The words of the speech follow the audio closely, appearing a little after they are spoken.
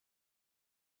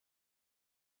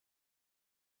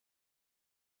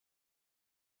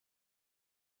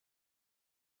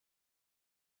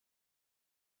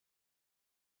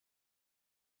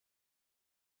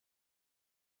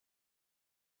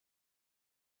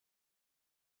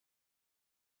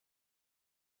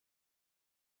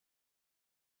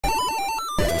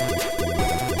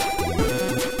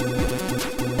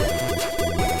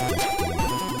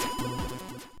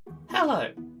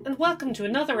and welcome to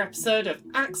another episode of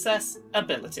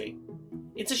Accessibility.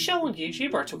 It's a show on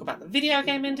YouTube where I talk about the video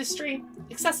game industry,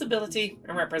 accessibility,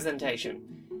 and representation.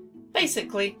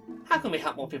 Basically, how can we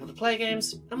help more people to play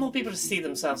games, and more people to see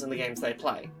themselves in the games they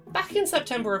play? Back in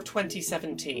September of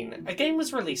 2017, a game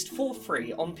was released for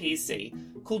free on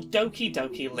PC called Doki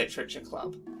Doki Literature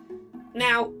Club.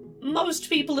 Now,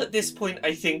 most people at this point,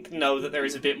 I think, know that there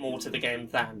is a bit more to the game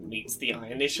than meets the eye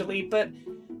initially, but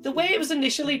the way it was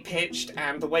initially pitched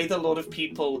and the way that a lot of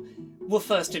people were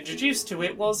first introduced to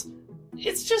it was,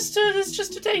 it's just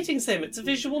a dating sim. It's a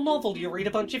visual novel. You read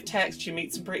a bunch of text, you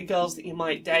meet some pretty girls that you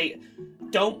might date.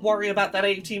 Don't worry about that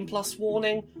 18 plus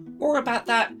warning or about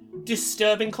that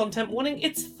disturbing content warning.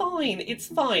 It's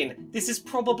fine. This is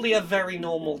probably a very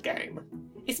normal game.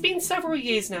 It's been several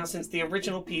years now since the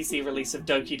original PC release of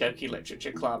Doki Doki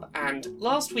Literature Club, and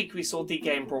last week we saw the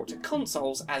game brought to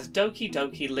consoles as Doki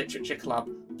Doki Literature Club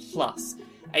Plus,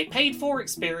 a paid-for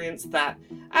experience that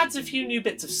adds a few new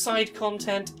bits of side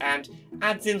content and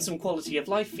adds in some quality of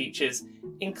life features,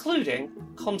 including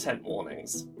content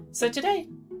warnings. So today,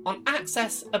 on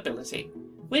Accessibility,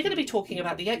 we're going to be talking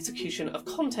about the execution of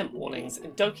content warnings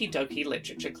in Doki Doki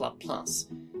Literature Club Plus.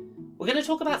 We're going to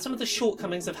talk about some of the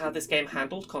shortcomings of how this game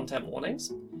handled content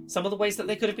warnings, some of the ways that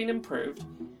they could have been improved,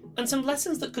 and some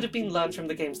lessons that could have been learned from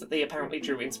the games that they apparently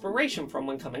drew inspiration from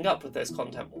when coming up with those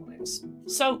content warnings.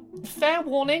 So, fair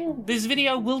warning, this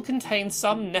video will contain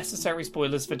some necessary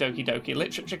spoilers for Doki Doki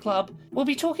Literature Club. We'll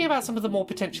be talking about some of the more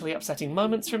potentially upsetting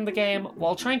moments from the game,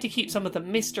 while trying to keep some of the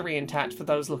mystery intact for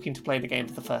those looking to play the game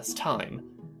for the first time.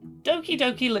 Doki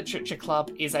Doki Literature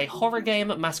Club is a horror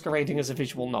game masquerading as a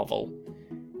visual novel.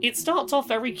 It starts off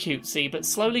very cutesy, but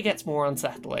slowly gets more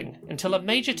unsettling, until a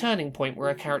major turning point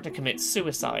where a character commits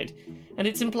suicide, and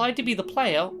it's implied to be the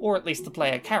player, or at least the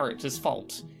player character's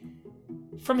fault.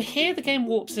 From here, the game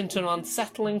warps into an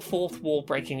unsettling fourth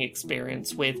wall-breaking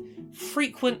experience with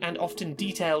frequent and often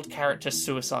detailed character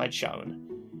suicide shown.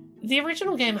 The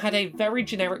original game had a very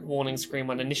generic warning screen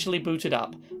when initially booted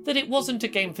up that it wasn't a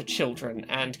game for children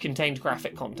and contained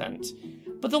graphic content,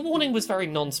 but the warning was very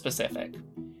non-specific.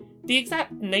 The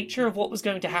exact nature of what was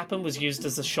going to happen was used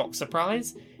as a shock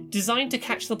surprise, designed to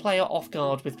catch the player off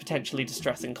guard with potentially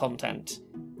distressing content.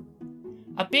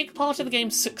 A big part of the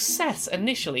game's success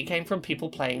initially came from people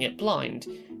playing it blind,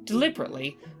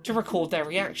 deliberately, to record their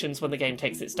reactions when the game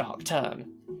takes its dark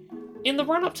turn. In the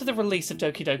run-up to the release of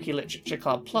Doki Doki Literature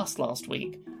Club Plus last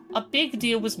week, a big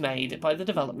deal was made by the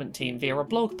development team via a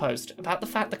blog post about the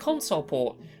fact the console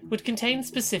port would contain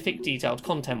specific detailed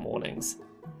content warnings.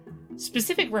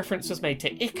 Specific reference was made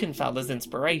to Ikenfell as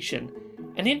inspiration,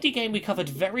 an indie game we covered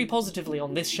very positively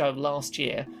on this show last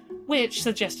year, which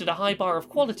suggested a high bar of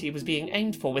quality was being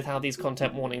aimed for with how these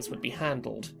content warnings would be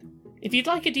handled. If you'd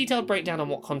like a detailed breakdown on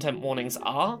what content warnings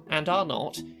are and are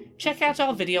not, check out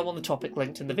our video on the topic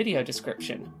linked in the video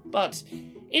description. But,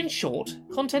 in short,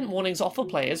 content warnings offer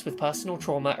players with personal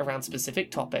trauma around specific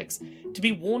topics to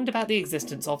be warned about the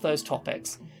existence of those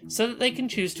topics, so that they can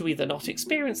choose to either not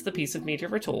experience the piece of media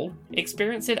at all,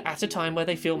 experience it at a time where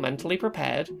they feel mentally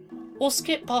prepared, or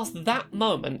skip past that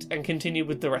moment and continue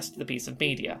with the rest of the piece of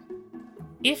media.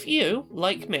 If you,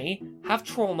 like me, have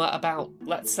trauma about,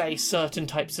 let's say, certain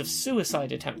types of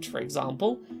suicide attempts, for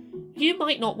example, you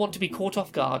might not want to be caught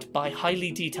off guard by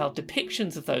highly detailed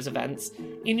depictions of those events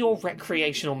in your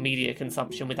recreational media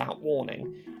consumption without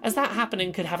warning, as that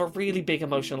happening could have a really big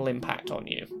emotional impact on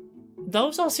you.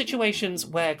 Those are situations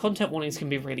where content warnings can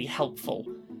be really helpful.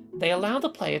 They allow the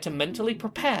player to mentally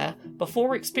prepare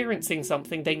before experiencing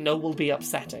something they know will be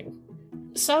upsetting.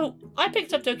 So, I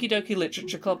picked up Doki Doki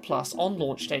Literature Club Plus on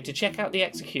launch day to check out the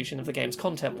execution of the game's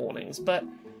content warnings, but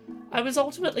I was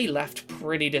ultimately left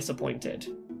pretty disappointed.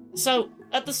 So,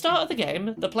 at the start of the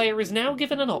game, the player is now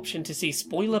given an option to see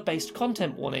spoiler-based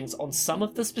content warnings on some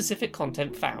of the specific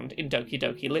content found in Doki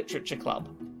Doki Literature Club.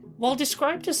 While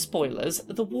described as spoilers,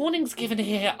 the warnings given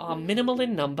here are minimal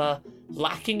in number,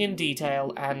 lacking in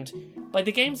detail, and, by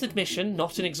the game's admission,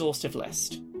 not an exhaustive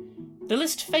list. The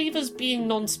list favours being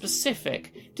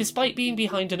non-specific, despite being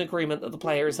behind an agreement that the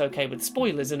player is okay with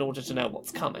spoilers in order to know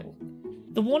what's coming.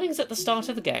 The warnings at the start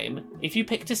of the game, if you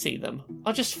pick to see them,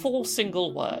 are just 4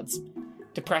 single words: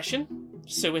 depression,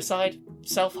 suicide,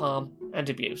 self-harm, and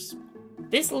abuse.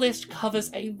 This list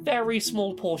covers a very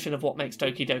small portion of what makes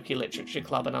Doki Doki Literature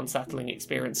Club an unsettling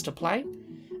experience to play,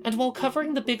 and while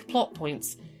covering the big plot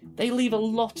points, they leave a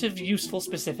lot of useful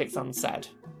specifics unsaid.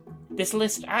 This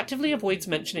list actively avoids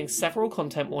mentioning several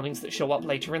content warnings that show up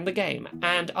later in the game,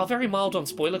 and are very mild on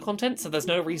spoiler content, so there's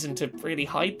no reason to really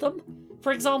hide them.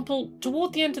 For example,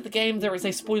 toward the end of the game there is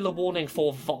a spoiler warning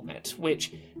for vomit,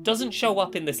 which doesn't show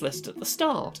up in this list at the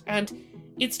start, and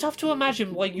It's tough to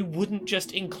imagine why you wouldn't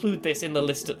just include this in the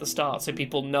list at the start so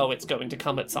people know it's going to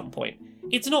come at some point.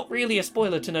 It's not really a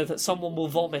spoiler to know that someone will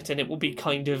vomit and it will be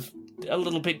kind of a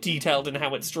little bit detailed in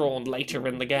how it's drawn later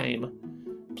in the game.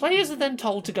 Players are then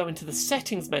told to go into the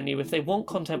settings menu if they want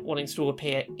content warnings to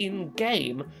appear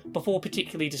in-game before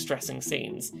particularly distressing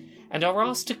scenes, and are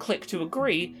asked to click to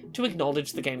agree to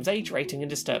acknowledge the game's age rating and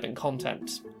disturbing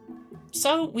content.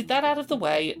 So, with that out of the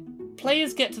way,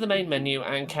 players get to the main menu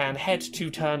and can head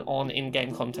to turn on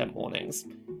in-game content warnings.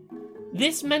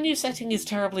 This menu setting is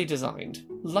terribly designed.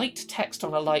 Light text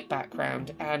on a light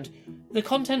background, and the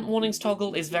content warnings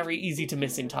toggle is very easy to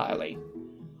miss entirely.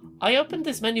 I opened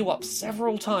this menu up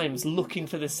several times looking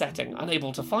for this setting,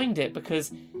 unable to find it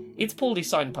because it's poorly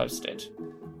signposted.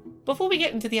 Before we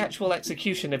get into the actual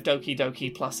execution of Doki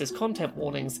Doki Plus's content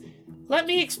warnings, let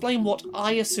me explain what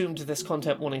I assumed this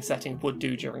content warning setting would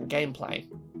do during gameplay.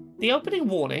 The opening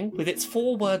warning, with its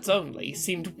 4 words only,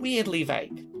 seemed weirdly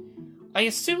vague. I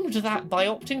assumed that by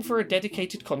opting for a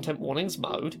dedicated content warnings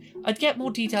mode, I'd get more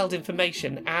detailed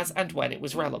information as and when it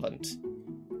was relevant.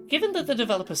 Given that the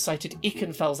developers cited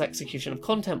Ikenfell's execution of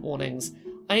content warnings,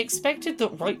 I expected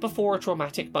that right before a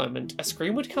traumatic moment, a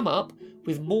screen would come up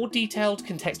with more detailed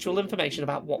contextual information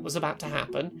about what was about to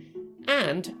happen,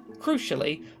 and,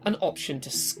 crucially, an option to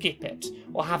skip it,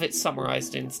 or have it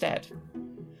summarised instead.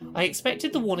 I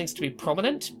expected the warnings to be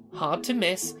prominent, hard to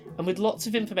miss, and with lots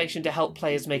of information to help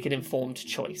players make an informed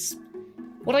choice.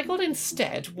 What I got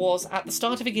instead was, at the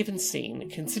start of a given scene,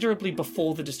 considerably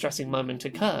before the distressing moment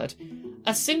occurred,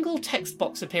 a single text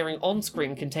box appearing on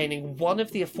screen containing one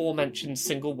of the aforementioned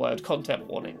single-word content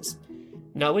warnings.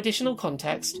 No additional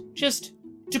context, just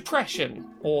depression,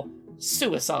 or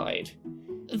suicide.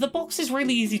 The box is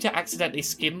really easy to accidentally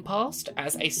skim past,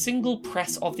 as a single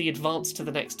press of the advance to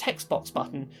the next text box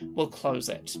button will close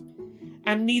it.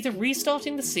 And neither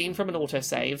restarting the scene from an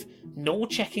autosave, nor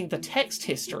checking the text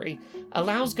history,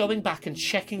 allows going back and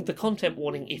checking the content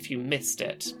warning if you missed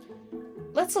it.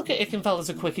 Let's look at Ikenfell as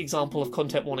a quick example of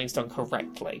content warnings done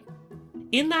correctly.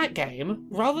 In that game,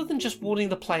 rather than just warning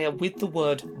the player with the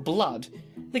word blood,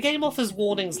 the game offers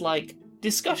warnings like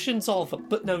discussions of,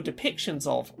 but no depictions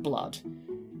of, blood.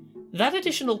 That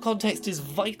additional context is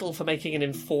vital for making an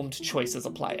informed choice as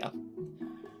a player.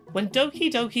 When Doki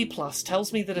Doki Plus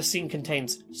tells me that a scene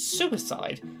contains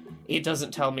suicide, it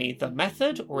doesn't tell me the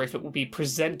method, or if it will be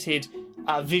presented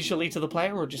visually to the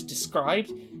player or just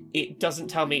described. It doesn't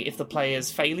tell me if the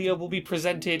player's failure will be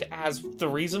presented as the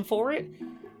reason for it,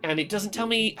 and it doesn't tell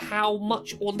me how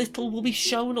much or little will be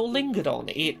shown or lingered on.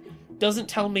 It doesn't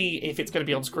tell me if it's going to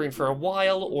be on screen for a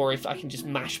while, or if I can just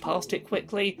mash past it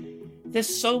quickly. There's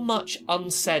so much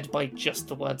unsaid by just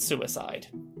the word suicide.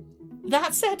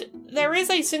 That said, there is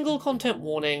a single content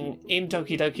warning in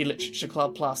Doki Doki Literature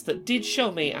Club Plus that did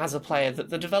show me as a player that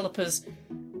the developers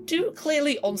do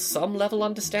clearly on some level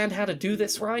understand how to do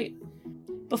this right.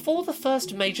 Before the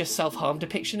first major self-harm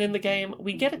depiction in the game,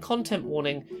 we get a content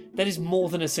warning that is more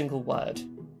than a single word.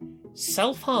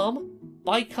 Self-harm,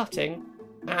 by cutting,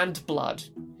 and blood.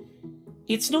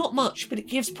 It's not much, but it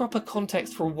gives proper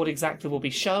context for what exactly will be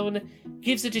shown,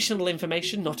 gives additional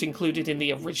information not included in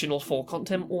the original 4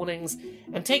 content warnings,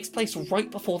 and takes place right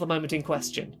before the moment in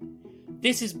question.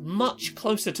 This is much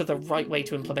closer to the right way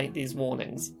to implement these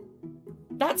warnings.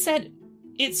 That said,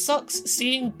 it sucks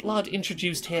seeing blood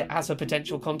introduced here as a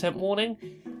potential content warning,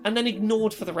 and then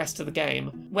ignored for the rest of the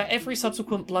game, where every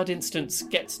subsequent blood instance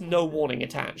gets no warning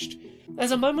attached.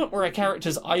 There's a moment where a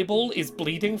character's eyeball is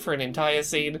bleeding for an entire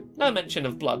scene. No mention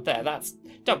of blood there,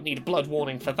 don't need a blood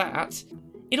warning for that.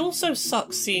 It also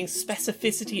sucks seeing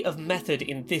specificity of method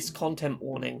in this content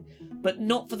warning, but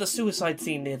not for the suicide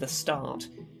scene near the start.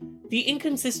 The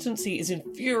inconsistency is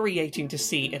infuriating to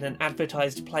see in an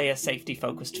advertised player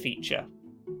safety-focused feature.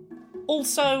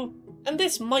 Also, and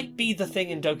this might be the thing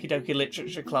in Doki Doki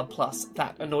Literature Club Plus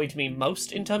that annoyed me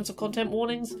most in terms of content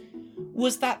warnings,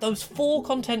 was that those 4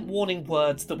 content warning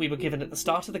words that we were given at the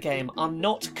start of the game are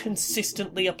not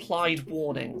consistently applied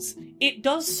warnings. It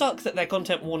does suck that their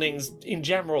content warnings in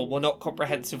general were not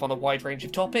comprehensive on a wide range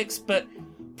of topics, but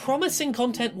promising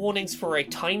content warnings for a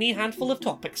tiny handful of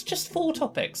topics, just 4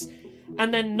 topics,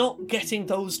 and then not getting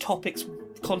those topics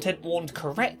content warned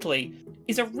correctly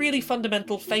is a really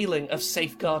fundamental failing of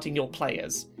safeguarding your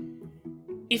players.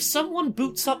 If someone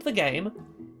boots up the game,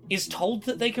 is told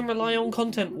that they can rely on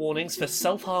content warnings for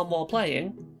self-harm while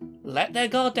playing, let their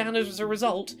guard down as a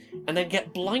result, and then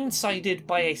get blindsided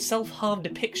by a self-harm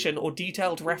depiction or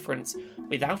detailed reference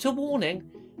without a warning,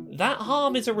 that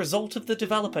harm is a result of the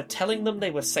developer telling them they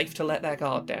were safe to let their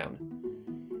guard down.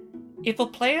 If a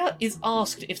player is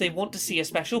asked if they want to see a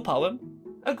special poem,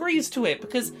 agrees to it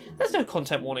because there's no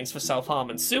content warnings for self-harm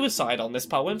and suicide on this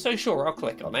poem, so sure, I'll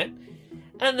click on it.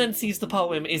 And then sees the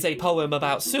poem is a poem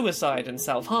about suicide and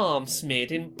self-harm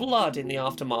smeared in blood in the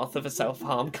aftermath of a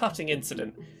self-harm cutting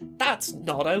incident. That's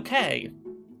not okay.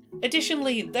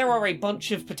 Additionally, there are a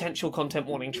bunch of potential content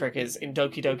warning triggers in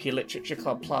Doki Doki Literature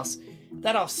Club Plus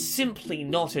that are simply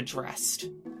not addressed.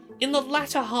 In the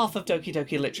latter half of Doki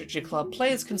Doki Literature Club,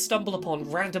 players can stumble upon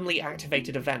randomly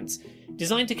activated events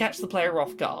designed to catch the player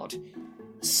off guard.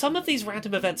 Some of these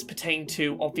random events pertain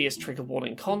to obvious trigger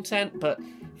warning content, but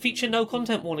feature no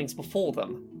content warnings before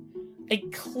them. A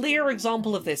clear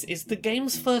example of this is the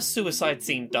game's first suicide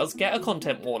scene does get a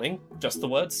content warning, just the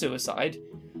word suicide,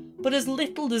 but as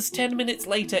little as 10 minutes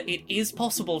later it is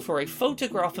possible for a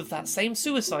photograph of that same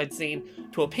suicide scene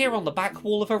to appear on the back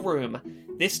wall of a room,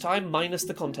 this time minus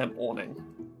the content warning.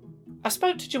 I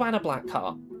spoke to Joanna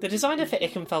Blackcar, the designer for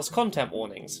Ikenfell's content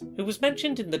warnings, who was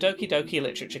mentioned in the Doki Doki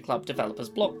Literature Club developers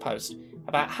blog post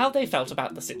about how they felt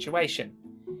about the situation.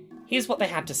 Here's what they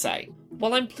had to say.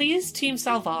 While I'm pleased Team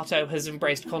Salvato has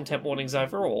embraced content warnings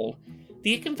overall,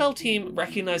 the Ikenfell team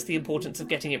recognised the importance of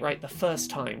getting it right the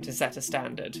first time to set a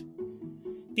standard.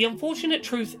 The unfortunate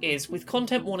truth is, with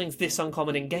content warnings this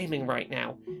uncommon in gaming right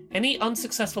now, any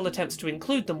unsuccessful attempts to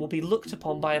include them will be looked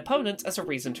upon by opponents as a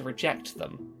reason to reject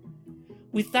them.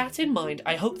 With that in mind,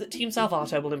 I hope that Team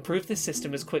Salvato will improve this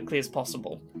system as quickly as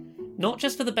possible. Not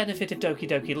just for the benefit of Doki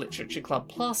Doki Literature Club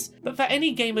Plus, but for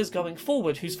any gamers going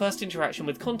forward whose first interaction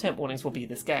with content warnings will be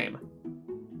this game.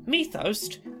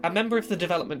 Mythos, a member of the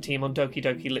development team on Doki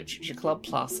Doki Literature Club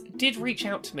Plus, did reach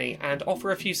out to me and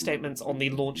offer a few statements on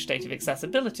the launch state of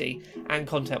accessibility and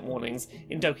content warnings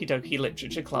in Doki Doki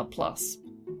Literature Club Plus.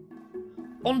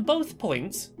 On both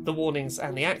points, the warnings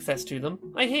and the access to them,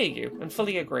 I hear you and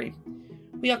fully agree.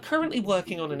 We are currently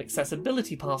working on an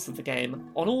accessibility pass of the game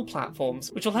on all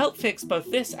platforms, which will help fix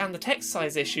both this and the text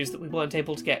size issues that we weren't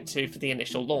able to get to for the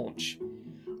initial launch.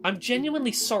 I'm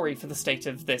genuinely sorry for the state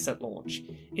of this at launch.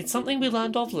 It's something we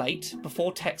learned of late,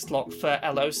 before text lock for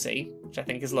LOC, which I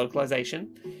think is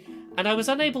localization, and I was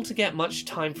unable to get much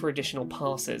time for additional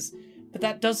passes, but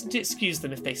that doesn't excuse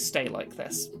them if they stay like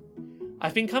this.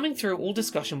 I've been coming through all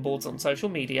discussion boards on social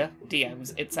media,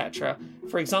 DMs, etc.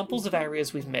 for examples of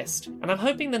areas we've missed, and I'm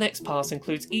hoping the next pass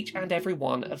includes each and every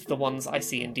one of the ones I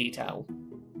see in detail.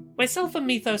 Myself and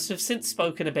Mythos have since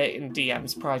spoken a bit in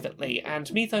DMs privately,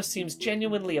 and Mythos seems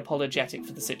genuinely apologetic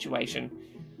for the situation.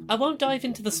 I won't dive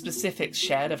into the specifics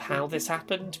shared of how this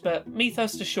happened, but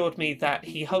Mythos assured me that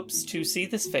he hopes to see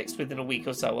this fixed within a week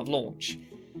or so of launch.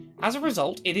 As a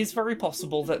result, it is very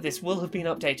possible that this will have been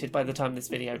updated by the time this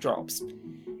video drops.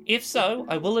 If so,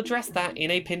 I will address that in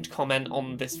a pinned comment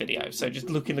on this video, so just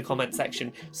look in the comment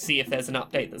section, see if there's an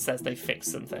update that says they've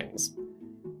fixed some things.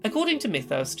 According to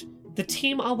Mythos, the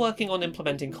team are working on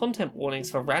implementing content warnings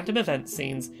for random event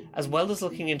scenes, as well as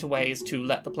looking into ways to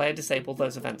let the player disable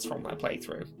those events from their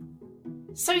playthrough.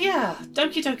 So yeah,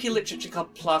 Doki Doki Literature Club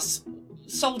Plus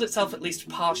sold itself at least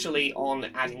partially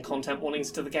on adding content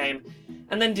warnings to the game,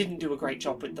 and then didn't do a great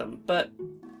job with them, but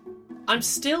I'm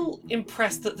still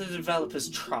impressed that the developers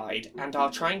tried and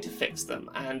are trying to fix them,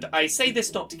 and I say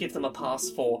this not to give them a pass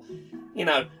for,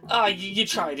 you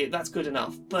tried it, that's good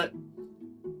enough, but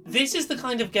this is the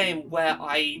kind of game where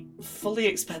I fully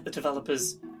expect the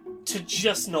developers to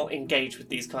just not engage with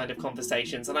these kind of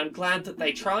conversations, and I'm glad that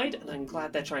they tried, and I'm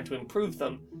glad they're trying to improve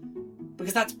them,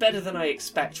 because that's better than I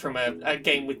expect from a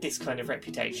game with this kind of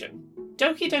reputation.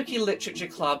 Doki Doki Literature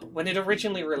Club, when it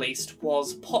originally released,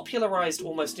 was popularised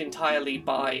almost entirely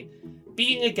by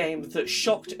being a game that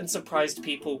shocked and surprised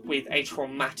people with a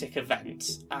traumatic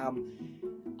event.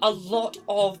 A lot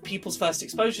of people's first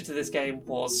exposure to this game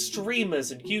was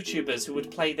streamers and YouTubers who would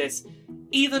play this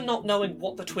either not knowing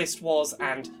what the twist was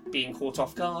and being caught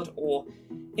off guard, or,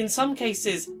 in some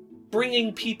cases,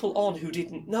 bringing people on who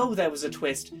didn't know there was a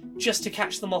twist just to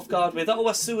catch them off guard with, oh,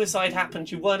 a suicide happened,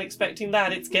 you weren't expecting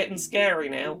that, it's getting scary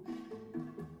now.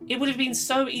 It would have been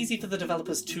so easy for the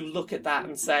developers to look at that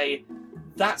and say,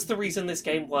 that's the reason this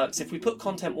game works. If we put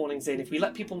content warnings in, if we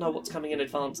let people know what's coming in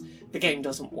advance, the game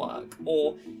doesn't work.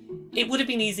 Or it would have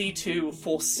been easy to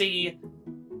foresee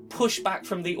pushback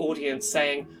from the audience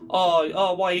saying,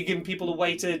 oh, why are you giving people a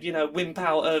way to, wimp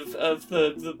out of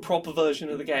the proper version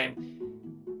of the game?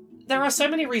 There are so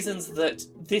many reasons that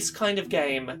this kind of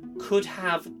game could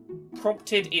have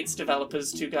prompted its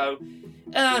developers to go,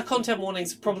 content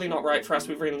warnings are probably not right for us,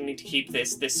 we really need to keep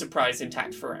this surprise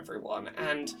intact for everyone.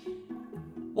 And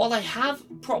while I have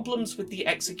problems with the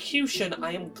execution,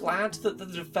 I am glad that the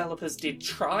developers did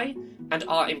try and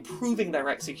are improving their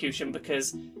execution,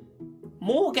 because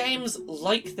more games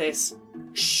like this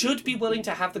should be willing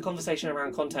to have the conversation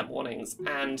around content warnings,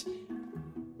 and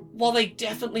while they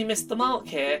definitely missed the mark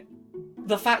here,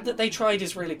 the fact that they tried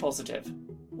is really positive.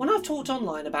 When I've talked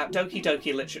online about Doki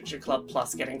Doki Literature Club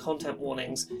Plus getting content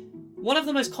warnings, one of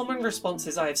the most common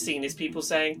responses I have seen is people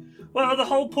saying, well, the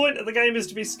whole point of the game is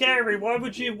to be scary, why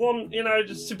would you want,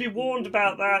 just to be warned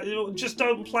about that, just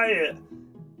don't play it.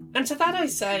 And to that I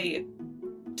say,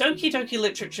 Doki Doki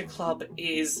Literature Club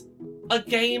is a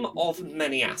game of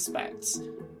many aspects.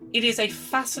 It is a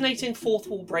fascinating fourth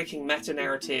wall breaking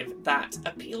meta-narrative that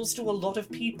appeals to a lot of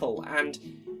people, and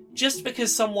just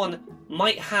because someone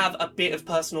might have a bit of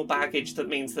personal baggage that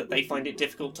means that they find it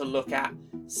difficult to look at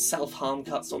self-harm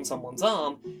cuts on someone's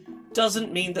arm,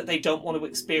 doesn't mean that they don't want to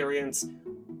experience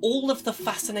all of the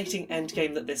fascinating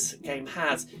endgame that this game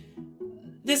has.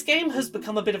 This game has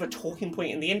become a bit of a talking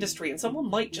point in the industry, and someone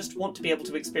might just want to be able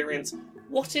to experience,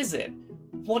 what is it?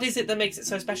 What is it that makes it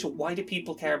so special? Why do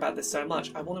people care about this so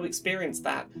much? I want to experience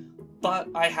that. But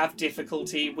I have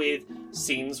difficulty with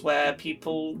scenes where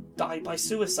people die by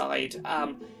suicide.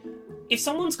 If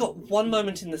someone's got one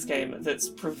moment in this game that's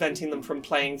preventing them from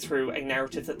playing through a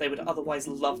narrative that they would otherwise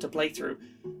love to play through,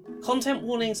 content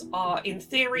warnings are, in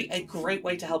theory, a great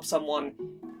way to help someone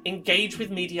engage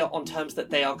with media on terms that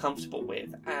they are comfortable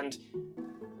with. And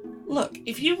look,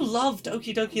 if you love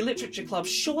Doki Doki Literature Club,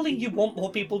 surely you want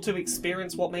more people to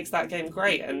experience what makes that game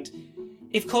great. And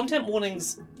if content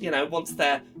warnings, once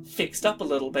they're fixed up a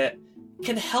little bit,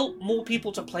 can help more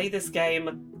people to play this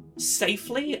game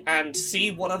safely and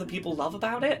see what other people love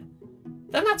about it,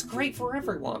 then that's great for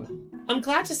everyone. I'm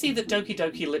glad to see that Doki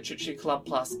Doki Literature Club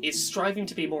Plus is striving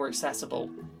to be more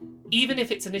accessible, even if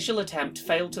its initial attempt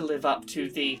failed to live up to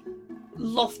the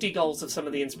lofty goals of some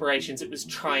of the inspirations it was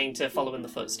trying to follow in the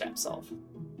footsteps of.